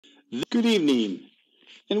Good evening,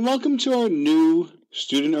 and welcome to our new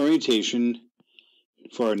student orientation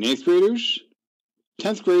for our 9th graders,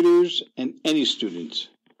 10th graders, and any student.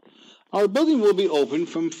 Our building will be open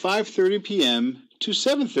from 5:30 p.m. to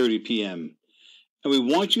 7:30 p.m., and we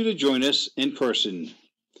want you to join us in person.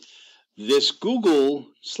 This Google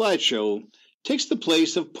slideshow takes the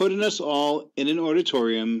place of putting us all in an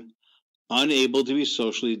auditorium, unable to be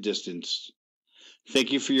socially distanced.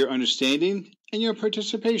 Thank you for your understanding and your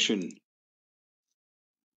participation.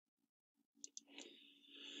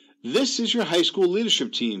 This is your high school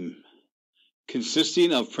leadership team,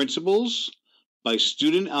 consisting of principals by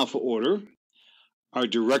student alpha order, our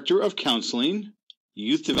director of counseling,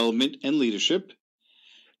 youth development and leadership,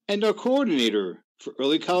 and our coordinator for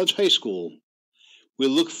early college high school. We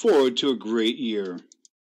look forward to a great year.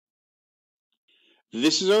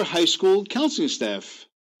 This is our high school counseling staff,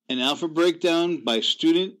 an alpha breakdown by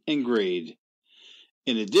student and grade.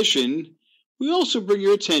 In addition, we also bring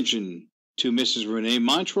your attention to Mrs. Renee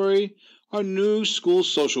Montroy, our new school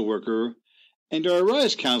social worker, and our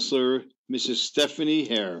RISE counselor, Mrs. Stephanie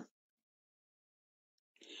Hare.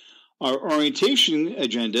 Our orientation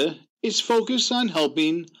agenda is focused on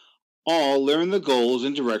helping all learn the goals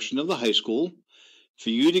and direction of the high school, for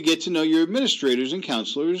you to get to know your administrators and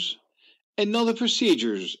counselors, and know the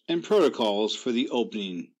procedures and protocols for the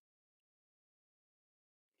opening.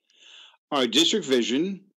 Our district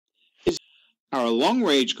vision is our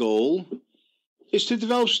long-range goal is to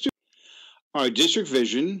develop students. Our district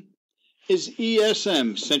vision is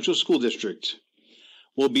ESM, Central School District,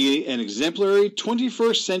 will be an exemplary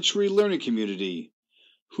 21st century learning community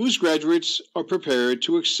whose graduates are prepared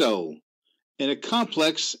to excel in a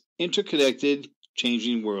complex, interconnected,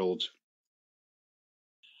 changing world.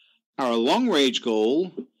 Our long-range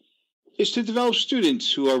goal is to develop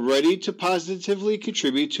students who are ready to positively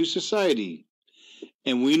contribute to society,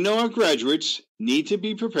 and we know our graduates need to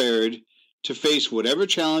be prepared to face whatever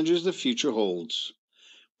challenges the future holds,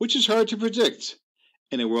 which is hard to predict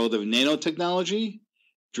in a world of nanotechnology,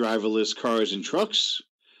 driverless cars and trucks,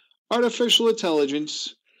 artificial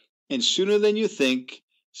intelligence, and sooner than you think,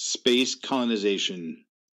 space colonization.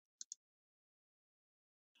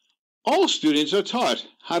 All students are taught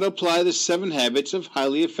how to apply the 7 habits of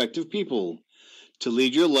highly effective people to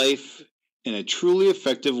lead your life in a truly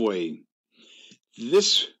effective way.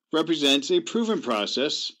 This represents a proven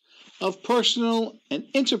process of personal and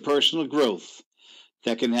interpersonal growth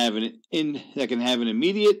that can have an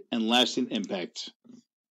immediate and lasting impact.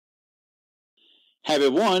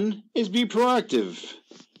 Habit 1 is be proactive.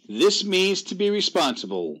 This means to be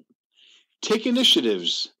responsible. Take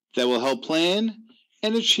initiatives that will help plan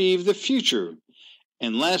and achieve the future.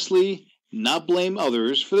 And lastly, not blame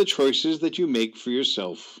others for the choices that you make for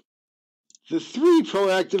yourself. The 3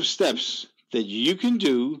 proactive steps that you can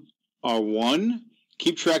do are 1.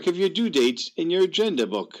 Keep track of your due dates in your agenda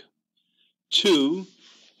book. 2.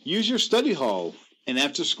 Use your study hall and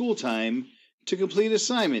after school time to complete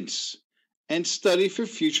assignments and study for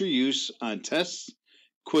future use on tests,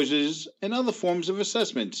 quizzes, and other forms of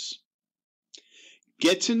assessments.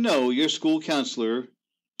 Get to know your school counselor,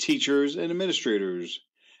 teachers, and administrators,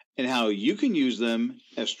 and how you can use them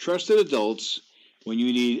as trusted adults when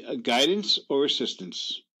you need guidance or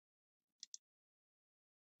assistance.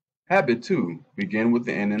 Habit 2. Begin with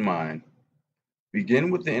the end in mind. Begin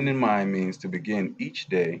with the end in mind means to begin each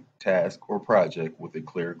day, task, or project with a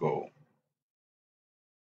clear goal.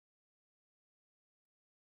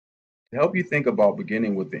 To help you think about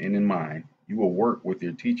beginning with the end in mind, you will work with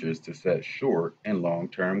your teachers to set short and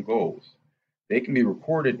long-term goals. They can be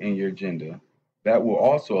recorded in your agenda. That will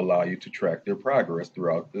also allow you to track their progress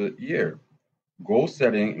throughout the year. Goal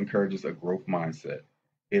setting encourages a growth mindset.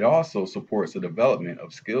 It also supports the development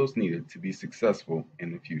of skills needed to be successful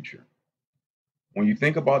in the future. When you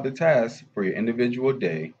think about the tasks for your individual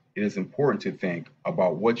day, it is important to think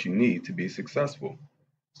about what you need to be successful.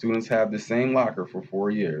 Students have the same locker for 4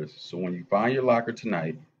 years, so when you find your locker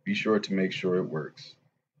tonight, be sure to make sure it works.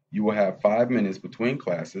 You will have 5 minutes between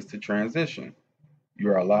classes to transition. You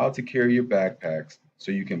are allowed to carry your backpacks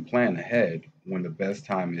so you can plan ahead when the best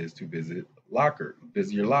time is to visit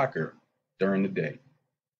your locker during the day.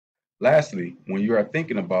 Lastly, when you are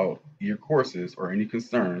thinking about your courses or any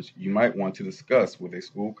concerns you might want to discuss with a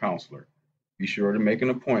school counselor, be sure to make an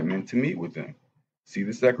appointment to meet with them. See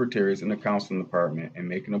the secretaries in the counseling department and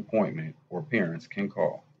make an appointment, or parents can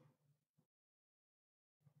call.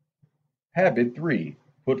 Habit 3.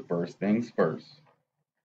 Put first things first.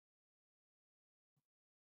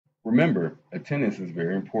 Remember, attendance is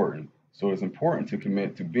very important, so it's important to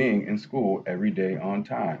commit to being in school every day on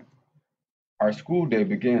time. Our school day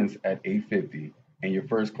begins at 8:50. and your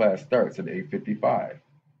first class starts at 8:55.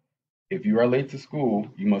 If you are late to school,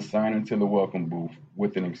 you must sign into the welcome booth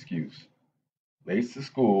with an excuse. Late to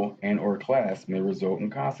school and/or class may result in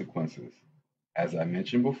consequences. As I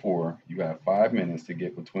mentioned before, you have 5 minutes to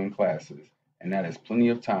get between classes, and that is plenty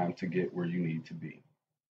of time to get where you need to be.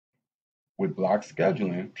 With block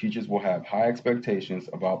scheduling, teachers will have high expectations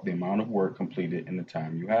about the amount of work completed in the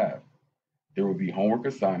time you have. There will be homework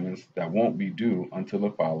assignments that won't be due until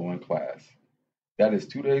the following class. That is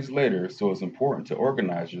 2 days later, so it's important to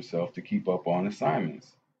organize yourself to keep up on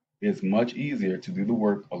assignments. It is much easier to do the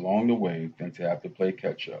work along the way than to have to play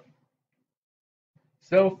catch up.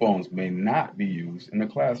 Cell phones may not be used in the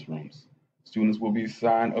classrooms. Students will be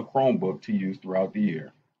assigned a Chromebook to use throughout the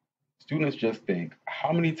year. Students just think,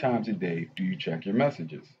 how many times a day do you check your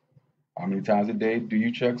messages? How many times a day do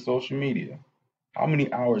you check social media? How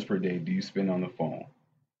many hours per day do you spend on the phone?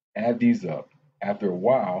 Add these up. After a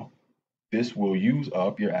while, this will use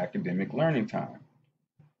up your academic learning time.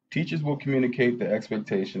 Teachers will communicate the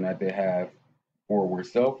expectation that they have for where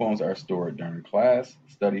cell phones are stored during class,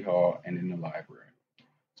 study hall, and in the library.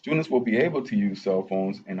 Students will be able to use cell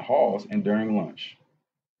phones in halls and during lunch.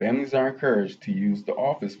 Families are encouraged to use the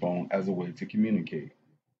office phone as a way to communicate.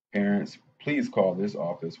 Parents, please call this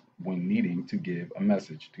office when needing to give a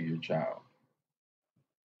message to your child.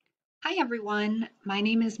 Hi everyone, my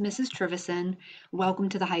name is Mrs. Trivison. Welcome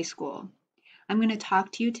to the high school. I'm going to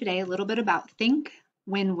talk to you today a little bit about think,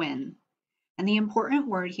 win, win. And the important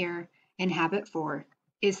word here in Habit 4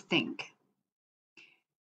 is think.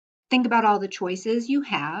 Think about all the choices you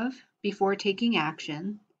have before taking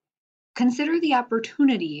action. Consider the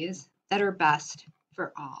opportunities that are best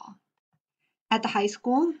for all. At the high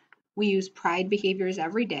school, we use pride behaviors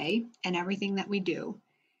every day in everything that we do.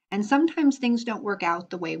 And sometimes things don't work out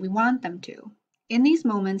the way we want them to. In these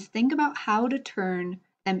moments, think about how to turn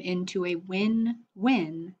them into a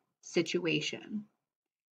win-win situation.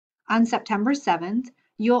 On September 7th,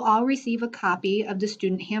 you'll all receive a copy of the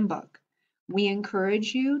student handbook. We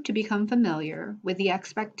encourage you to become familiar with the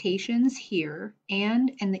expectations here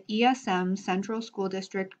and in the ESM Central School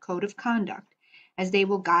District Code of Conduct, as they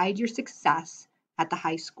will guide your success at the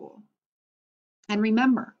high school. And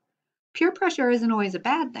remember, peer pressure isn't always a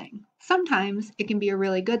bad thing. Sometimes it can be a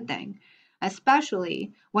really good thing,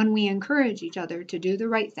 especially when we encourage each other to do the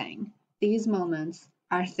right thing. These moments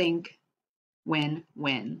are think, win,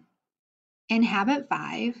 win. In Habit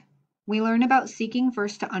 5, we learn about seeking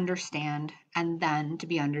first to understand and then to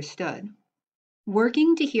be understood.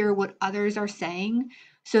 Working to hear what others are saying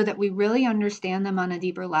so that we really understand them on a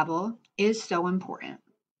deeper level is so important.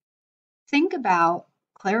 Think about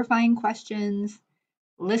clarifying questions,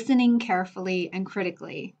 listening carefully and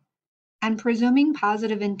critically, and presuming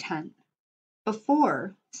positive intent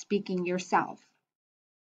before speaking yourself.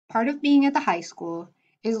 Part of being at the high school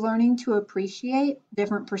is learning to appreciate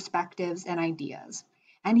different perspectives and ideas.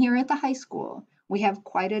 And here at the high school, we have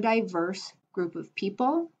quite a diverse group of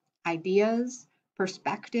people, ideas,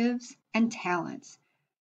 perspectives, and talents,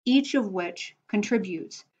 each of which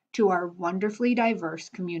contributes to our wonderfully diverse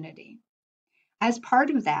community. As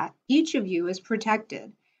part of that, each of you is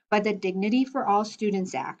protected by the Dignity for All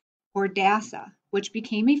Students Act, or DASA, which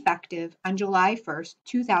became effective on July 1st,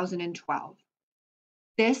 2012.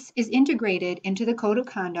 This is integrated into the Code of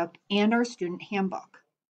Conduct and our student handbook.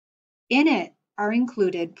 In it are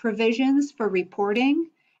included provisions for reporting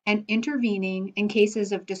and intervening in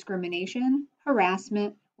cases of discrimination,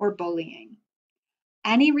 harassment, or bullying.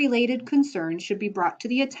 Any related concerns should be brought to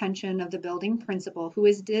the attention of the building principal, who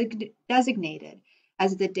is designated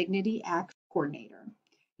as the Dignity Act coordinator.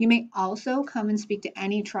 You may also come and speak to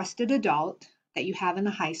any trusted adult that you have in the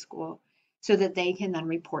high school so that they can then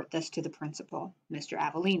report this to the principal, Mr.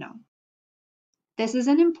 Avellino. This is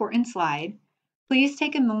an important slide. Please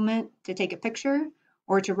take a moment to take a picture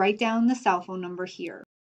or to write down the cell phone number here,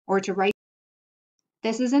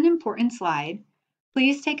 This is an important slide.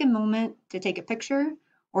 Please take a moment to take a picture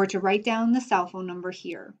or to write down the cell phone number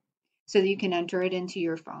here so that you can enter it into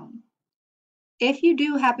your phone. If you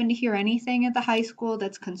do happen to hear anything at the high school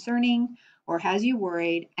that's concerning or has you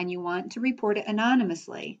worried and you want to report it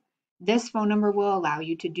anonymously, this phone number will allow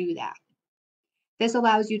you to do that. This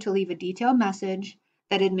allows you to leave a detailed message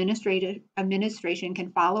that administration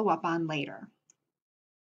can follow up on later.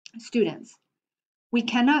 Students, we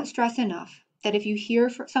cannot stress enough that if you hear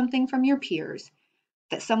something from your peers,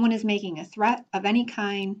 that someone is making a threat of any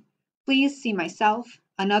kind, please see myself,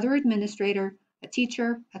 another administrator, a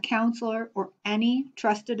teacher, a counselor, or any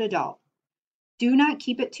trusted adult. Do not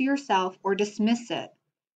keep it to yourself or dismiss it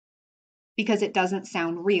because it doesn't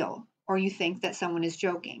sound real or you think that someone is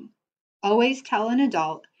joking. Always tell an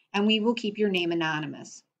adult and we will keep your name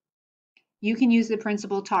anonymous. You can use the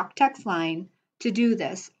Principal Talk text line to do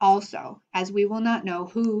this also, as we will not know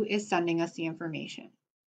who is sending us the information.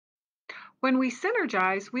 When we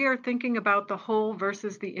synergize, we are thinking about the whole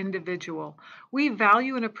versus the individual. We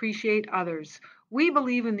value and appreciate others. We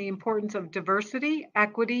believe in the importance of diversity,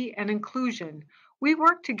 equity, and inclusion. We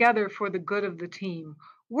work together for the good of the team.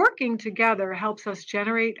 Working together helps us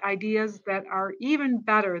generate ideas that are even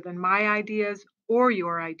better than my ideas or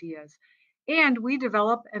your ideas. And we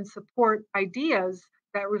develop and support ideas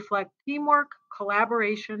that reflect teamwork,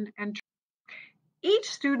 collaboration, and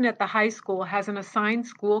each student at the high school has an assigned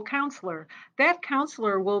school counselor. That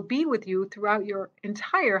counselor will be with you throughout your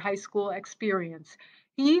entire high school experience.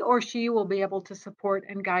 He or she will be able to support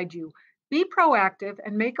and guide you. Be proactive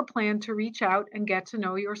and make a plan to reach out and get to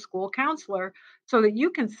know your school counselor so that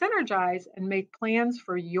you can synergize and make plans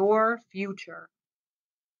for your future.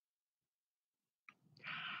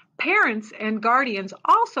 Parents and guardians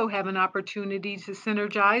also have an opportunity to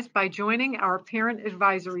synergize by joining our Parent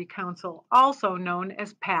Advisory Council, also known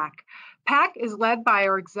as PAC. PAC is led by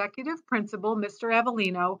our Executive Principal, Mr.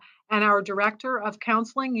 Avellino, and our Director of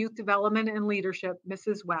Counseling, Youth Development, and Leadership,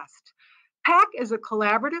 Mrs. West. PAC is a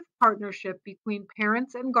collaborative partnership between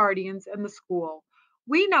parents and guardians and the school.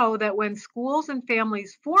 We know that when schools and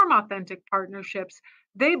families form authentic partnerships,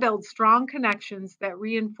 they build strong connections that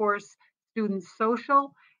reinforce students'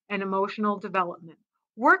 social and emotional development.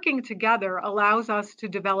 Working together allows us to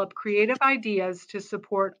develop creative ideas to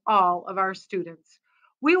support all of our students.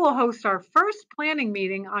 We will host our first planning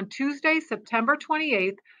meeting on Tuesday, September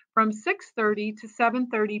 28th from 6:30 to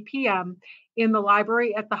 7:30 p.m. in the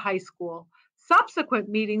library at the high school. Subsequent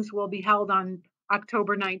meetings will be held on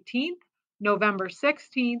October 19th, November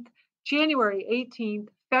 16th, January 18th,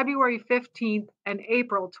 February 15th, and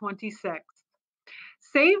April 26th.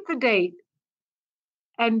 Save the date.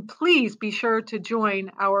 And please be sure to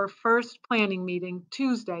join our first planning meeting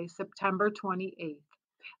Tuesday, September 28th.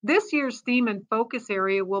 This year's theme and focus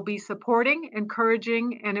area will be supporting,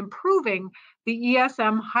 encouraging, and improving the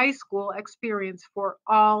ESM high school experience for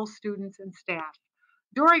all students and staff.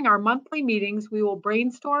 During our monthly meetings, we will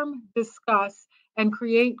brainstorm, discuss, and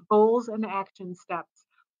create goals and action steps.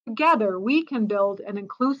 Together, we can build an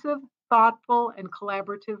inclusive, thoughtful, and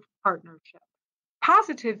collaborative partnership.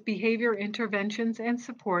 Positive behavior interventions and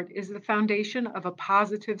support is the foundation of a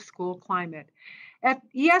positive school climate. At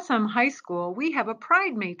ESM High School, we have a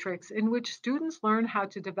pride matrix in which students learn how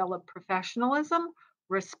to develop professionalism,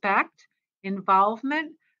 respect,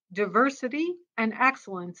 involvement, diversity, and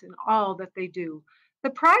excellence in all that they do.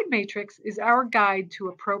 The pride matrix is our guide to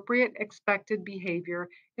appropriate expected behavior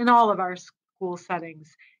in all of our school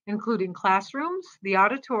settings, including classrooms, the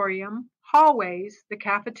auditorium, hallways, the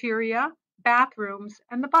cafeteria, bathrooms,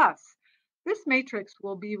 and the bus. This matrix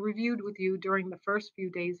will be reviewed with you during the first few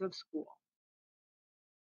days of school.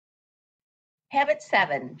 Habit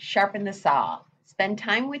 7, sharpen the saw. Spend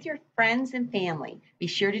time with your friends and family. Be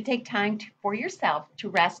sure to take time for yourself to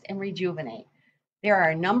rest and rejuvenate. There are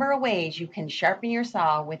a number of ways you can sharpen your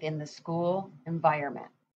saw within the school environment.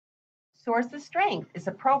 Source of Strength is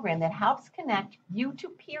a program that helps connect you to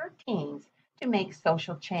peer teams to make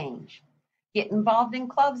social change. Get involved in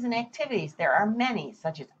clubs and activities. There are many,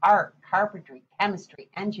 such as art, carpentry, chemistry,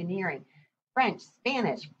 engineering, French,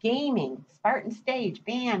 Spanish, gaming, Spartan stage,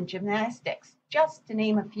 band, gymnastics, just to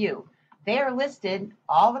name a few. They are listed,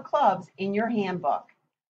 all the clubs, in your handbook.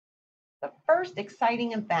 The first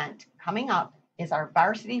exciting event coming up is our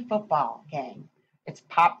varsity football game. It's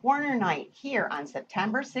Pop Warner Night here on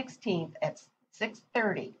September 16th at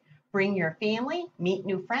 6:30. Bring your family, meet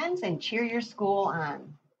new friends, and cheer your school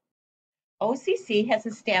on. OCC has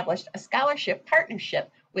established a scholarship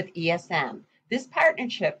partnership with ESM. This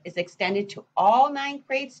partnership is extended to all 9th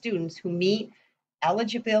grade students who meet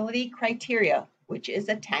eligibility criteria, which is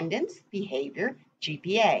attendance, behavior,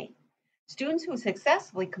 GPA. Students who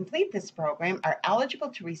successfully complete this program are eligible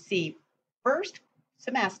to receive first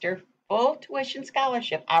semester full tuition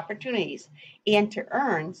scholarship opportunities and to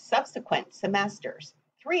earn subsequent semesters,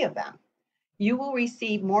 3 of them. You will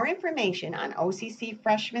receive more information on OCC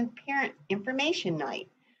Freshman Parent Information Night.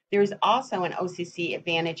 There is also an OCC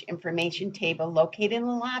Advantage information table located in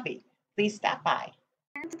the lobby. Please stop by.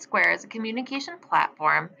 Parent Square is a communication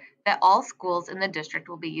platform that all schools in the district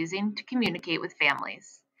will be using to communicate with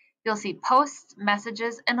families. You'll see posts,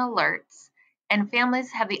 messages, and alerts, and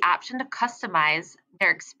families have the option to customize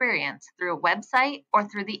their experience through a website or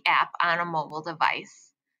through the app on a mobile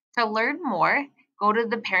device. To learn more, go to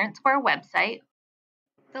the Parent Square website.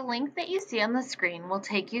 The link that you see on the screen will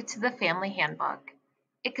take you to the Family Handbook.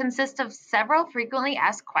 It consists of several frequently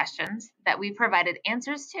asked questions that we provided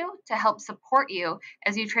answers to help support you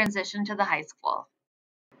as you transition to the high school.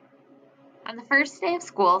 On the first day of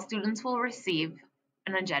school, students will receive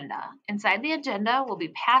an agenda. Inside the agenda will be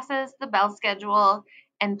passes, the bell schedule,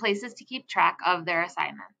 and places to keep track of their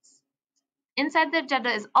assignments. Inside the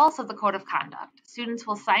agenda is also the code of conduct. Students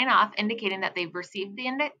will sign off indicating that they've received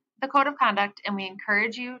the code of conduct, and we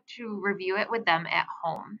encourage you to review it with them at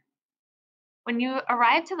home. When you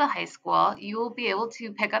arrive to the high school, you will be able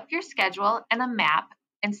to pick up your schedule and a map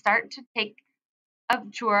and start to take a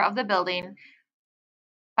tour of the building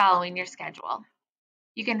following your schedule.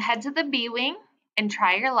 You can head to the B wing and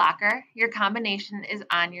try your locker. Your combination is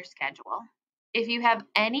on your schedule. If you have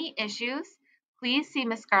any issues, please see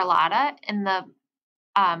Ms. Garlotta in the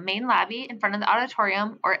main lobby in front of the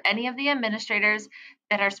auditorium or any of the administrators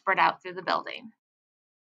that are spread out through the building.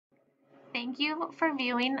 Thank you for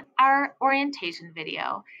viewing our orientation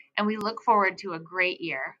video, and we look forward to a great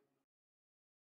year.